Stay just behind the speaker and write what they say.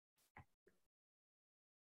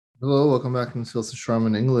Hello, welcome back in Silsa Shram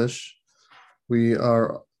in English. We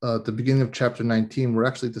are at the beginning of chapter 19. We're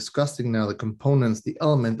actually discussing now the components, the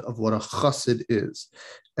element of what a chassid is.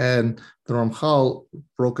 And the Ramchal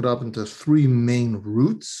broke it up into three main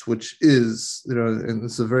roots, which is, and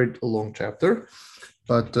it's a very long chapter,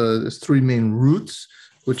 but there's three main roots,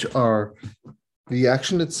 which are the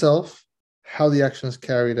action itself, how the action is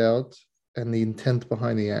carried out, and the intent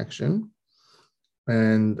behind the action.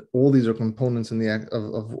 And all these are components in the act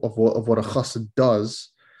of what a chassid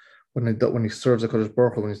does when he serves HaKadosh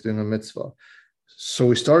Baruch Hu, when he's doing a mitzvah. So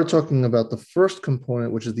we started talking about the first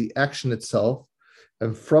component, which is the action itself.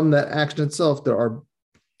 And from that action itself, there are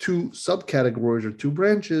two subcategories or two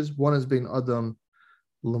branches. One is being Adam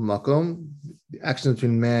L'makom, the action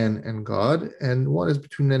between man and God, and one is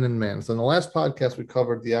between man and man. So in the last podcast, we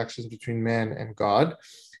covered the actions between man and God.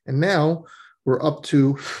 And now we're up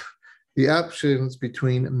to the actions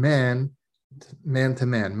between man to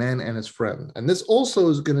man and his friend. And this also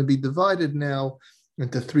is going to be divided now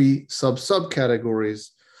into three subcategories.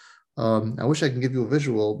 I wish I can give you a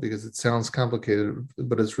visual because it sounds complicated,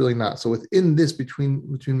 but it's really not. So within this,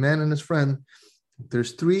 between man and his friend,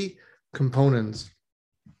 there's three components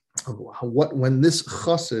of what when this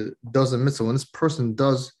chassid does a mitzvah, when this person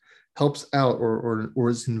helps out or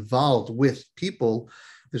is involved with people.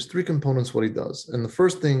 There's three components what he does. And the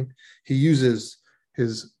first thing, he uses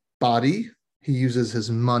his body, he uses his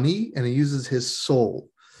money, and he uses his soul.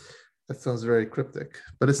 That sounds very cryptic,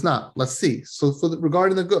 but it's not. Let's see. So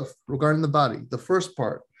regarding the guf, regarding the body, the first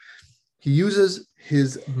part, he uses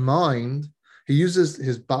his mind, he uses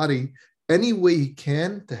his body any way he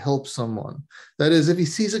can to help someone. That is, if he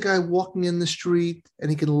sees a guy walking in the street and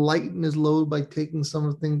he can lighten his load by taking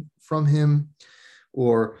something from him,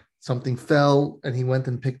 or something fell and he went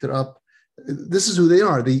and picked it up. This is who they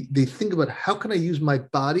are. They think about, how can I use my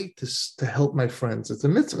body to help my friends? It's a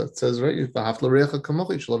mitzvah. It says, right, you should love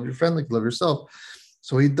your friend like you love yourself.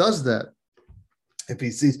 So he does that. If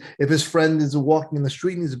his friend is walking in the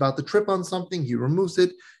street and he's about to trip on something, he removes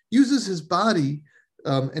it, uses his body,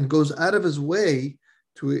 and goes out of his way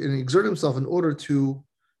to exert himself in order to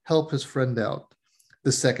help his friend out.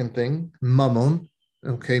 The second thing, mammon,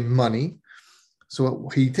 money. So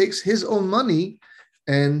he takes his own money,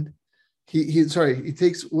 and he takes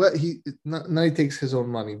his own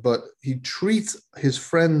money, but he treats his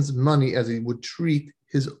friend's money as he would treat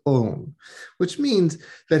his own, which means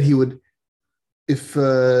that he would, if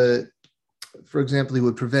for example, he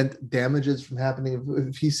would prevent damages from happening.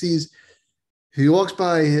 If he walks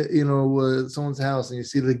by, someone's house and you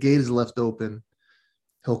see the gate is left open,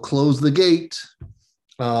 he'll close the gate.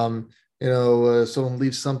 Someone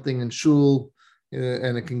leaves something in shul,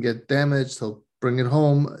 and it can get damaged, he'll bring it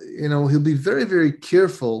home. He'll be very, very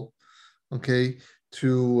careful,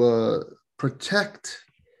 to protect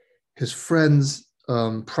his friend's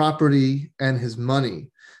property and his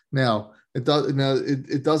money. Now, it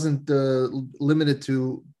doesn't limit it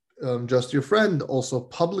to just your friend, also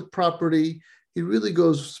public property. He really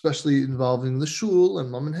goes, especially involving the shul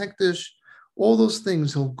and Mammon Hektish, all those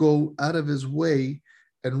things, he'll go out of his way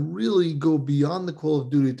and really go beyond the call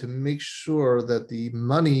of duty to make sure that the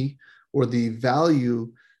money or the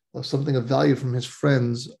value of something of value from his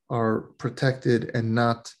friends are protected and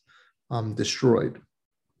not destroyed.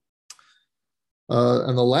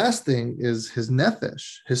 And the last thing is his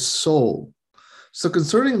nefesh, his soul. So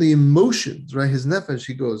concerning the emotions, right, his nefesh,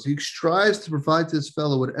 he strives to provide to his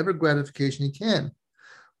fellow whatever gratification he can,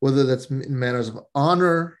 whether that's in manners of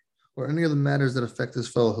honor, or any other matters that affect his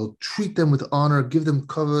fellow. He'll treat them with honor, give them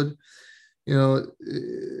kavod,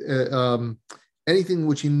 anything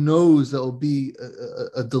which he knows that will be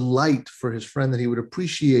a delight for his friend, that he would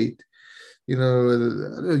appreciate.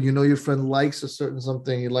 Your friend likes a certain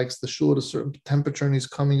something, he likes the shul at a certain temperature and he's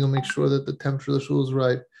coming, you'll make sure that the temperature of the shul is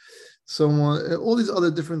right. All these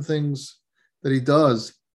other different things that he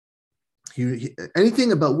does,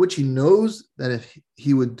 anything about which he knows that if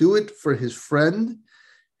he would do it for his friend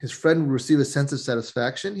would receive a sense of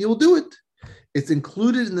satisfaction, he will do it. It's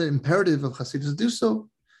included in the imperative of Chassidus to do so.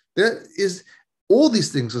 There is all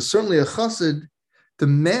these things. So certainly a Chassid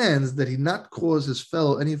demands that he not cause his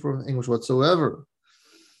fellow any form of anguish whatsoever.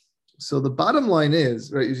 So the bottom line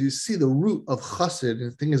is, right, is you see the root of Chassid,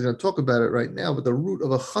 and the thing is going to talk about it right now, but the root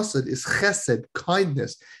of a Chassid is chesed,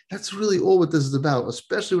 kindness. That's really all what this is about,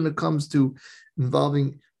 especially when it comes to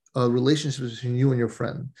involving relationships between you and your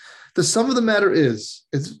friend. The sum of the matter is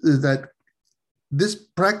that this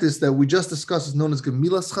practice that we just discussed is known as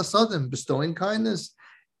Gemilas Chasadim, bestowing kindness,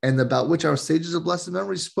 and about which our sages of blessed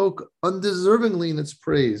memory spoke undeservingly in its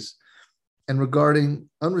praise, and regarding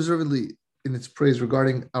unreservedly in its praise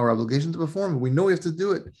regarding our obligation to perform. We know we have to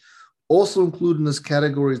do it. Also included in this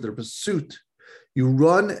category is their pursuit. You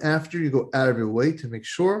run after, you go out of your way to make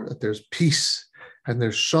sure that there's peace and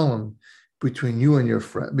there's shalom between you and your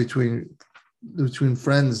friend, between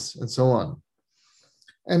friends and so on.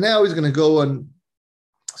 And now he's going to go and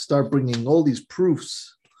start bringing all these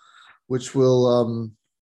proofs, which will,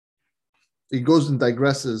 he goes and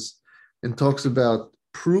digresses and talks about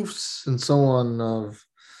proofs and so on of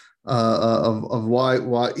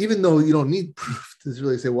why, even though you don't need proof to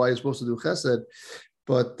really say why you're supposed to do chesed,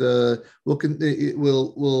 but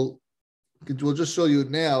we'll just show you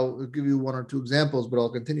now. We'll give you one or two examples, but I'll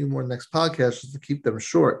continue more in the next podcast just to keep them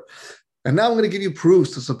short. And now I'm going to give you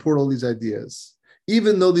proofs to support all these ideas,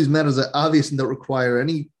 even though these matters are obvious and don't require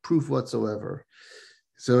any proof whatsoever.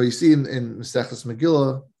 So you see in Maseches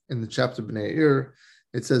Megillah, in the chapter Bnei Ir,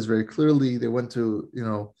 it says very clearly, they went to,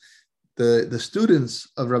 the students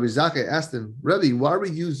of Rabbi Zakkai asked him, Rabbi, why were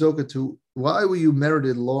you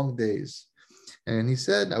merited long days? And he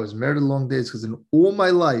said, I was merited long days because in all my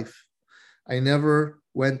life, I never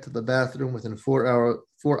went to the bathroom within 4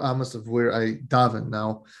 amos of where I daven.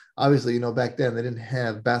 Now, obviously, back then they didn't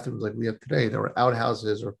have bathrooms like we have today. There were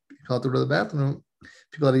outhouses, or people had to go to the bathroom.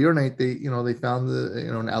 People had to urinate. They found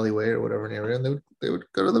an alleyway or whatever, an area, and they would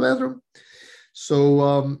go to the bathroom.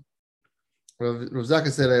 So Rav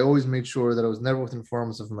Zakkai said, I always made sure that I was never within 4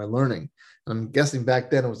 amos of my learning. And I'm guessing back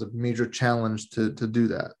then it was a major challenge to do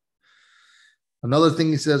that. Another thing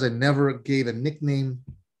he says, I never gave a nickname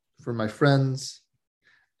for my friends.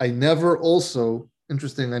 I never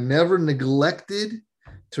neglected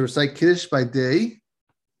to recite Kiddush by day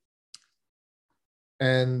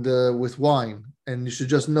and with wine. And you should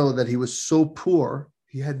just know that he was so poor,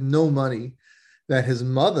 he had no money, that his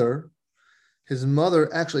mother did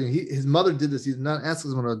this. He did not ask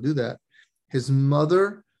his mother to do that. His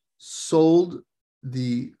mother sold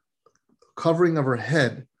the covering of her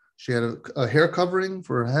head. She had a hair covering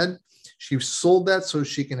for her head. She sold that so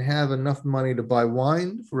she can have enough money to buy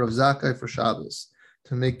wine for Rav Zakkai for Shabbos,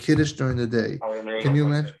 to make Kiddush during the day. Can you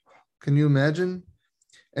imagine?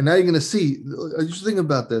 And now you're going to see, just think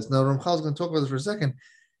about this. Now Ramchal is going to talk about this for a second.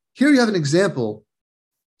 Here you have an example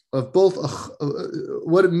of both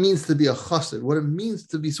what it means to be a chassid, what it means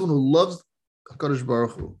to be someone who loves HaKadosh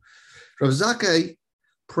Baruch Hu. Rav Zakkai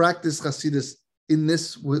practiced chassidus in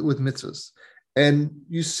this with mitzvahs. And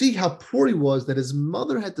you see how poor he was, that his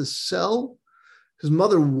mother wanted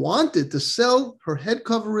to sell her head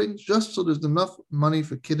covering just so there's enough money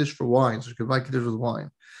for Kiddush for wine, so she could buy Kiddush with wine.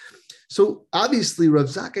 So obviously Rav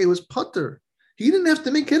Zakkai was putter. He didn't have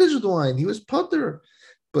to make Kiddush with wine. He was putter.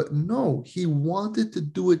 But no, he wanted to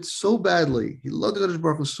do it so badly. He loved the Kadosh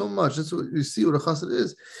Baruch Hu so much. That's what you see what a chassid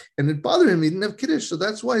is. And it bothered him. He didn't have Kiddush. So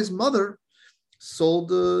that's why his mother sold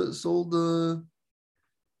the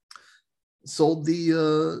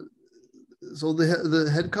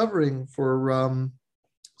head covering for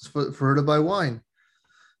her to buy wine.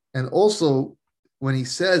 And also, when he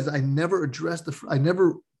says, I never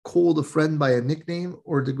called a friend by a nickname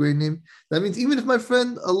or a degraded name, that means even if my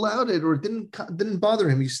friend allowed it or it didn't bother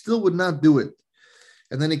him, he still would not do it.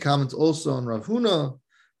 And then he comments also on Rav Huna.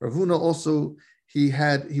 Rav Huna also, he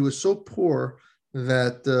was so poor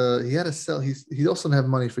that he had to sell. He also didn't have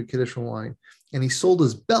money for Kiddush and wine, and he sold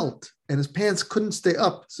his belt, and his pants couldn't stay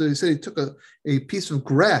up. So he said he took a piece of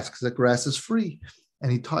grass, because that grass is free,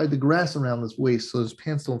 and he tied the grass around his waist so his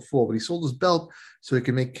pants don't fall. But he sold his belt so he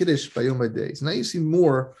could make Kiddush by Yom Day. So now you see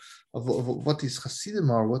more of what these Hasidim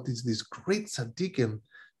are, what these great tzaddikim.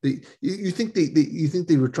 You think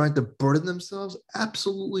they were trying to burden themselves?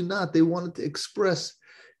 Absolutely not. They wanted to express.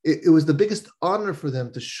 It was the biggest honor for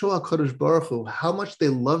them to show HaKadosh Baruch Hu how much they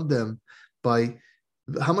love them, by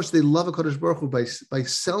how much they love HaKadosh Baruch Hu by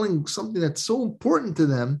selling something that's so important to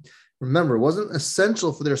them. Remember, it wasn't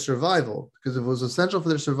essential for their survival, because if it was essential for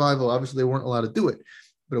their survival, obviously they weren't allowed to do it.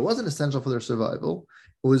 But it wasn't essential for their survival.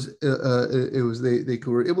 They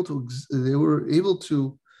were able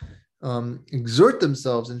to exert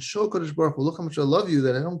themselves and show Kadosh Baruch Hu, look how much I love you,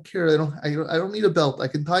 that I don't care. I don't need a belt. I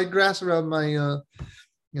can tie grass around my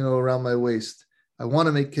around my waist. I want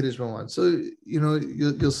to make Kiddush Mawan. So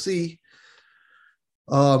you'll see.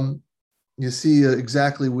 You see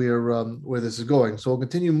exactly where this is going. So we'll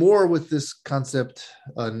continue more with this concept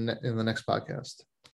in the next podcast.